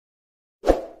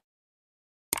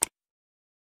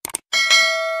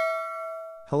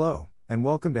Hello, and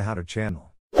welcome to How to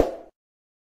Channel.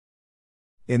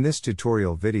 In this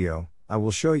tutorial video, I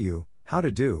will show you how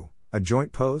to do a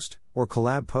joint post or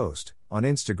collab post on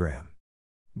Instagram.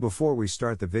 Before we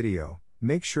start the video,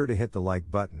 make sure to hit the like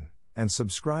button and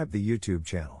subscribe the YouTube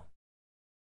channel.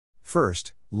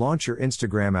 First, launch your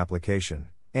Instagram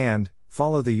application and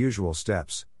follow the usual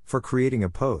steps for creating a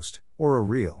post or a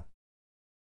reel.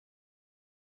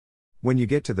 When you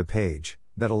get to the page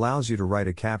that allows you to write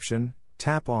a caption,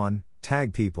 tap on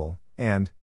Tag People, and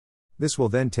this will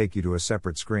then take you to a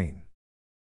separate screen.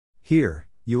 Here,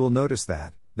 you will notice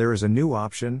that there is a new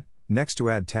option next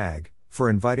to Add Tag for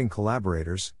inviting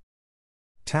collaborators.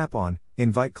 Tap on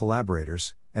Invite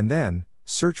Collaborators, and then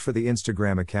search for the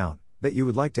Instagram account that you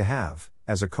would like to have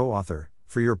as a co-author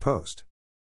for your post.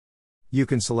 You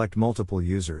can select multiple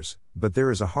users, but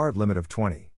there is a hard limit of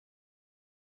 20.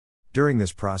 During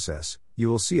this process, you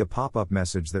will see a pop-up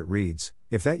message that reads,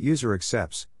 "If that user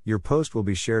accepts, your post will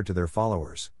be shared to their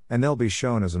followers, and they'll be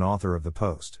shown as an author of the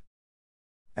post."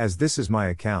 As this is my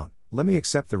account, let me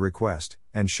accept the request,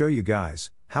 and show you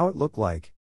guys how it looked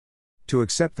like. To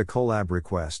accept the collab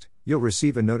request, you'll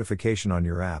receive a notification on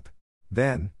your app.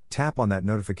 Then, tap on that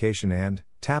notification and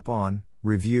tap on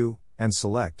Review, and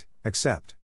select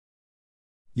Accept.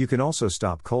 You can also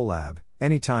stop collab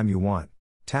anytime you want.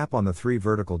 Tap on the 3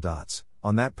 vertical dots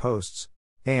on that posts,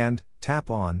 and tap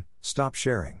on Stop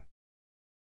Sharing.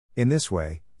 In this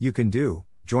way, you can do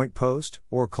joint post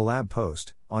or collab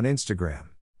post on Instagram.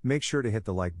 Make sure to hit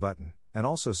the like button and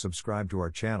also subscribe to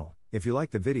our channel if you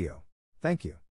like the video. Thank you.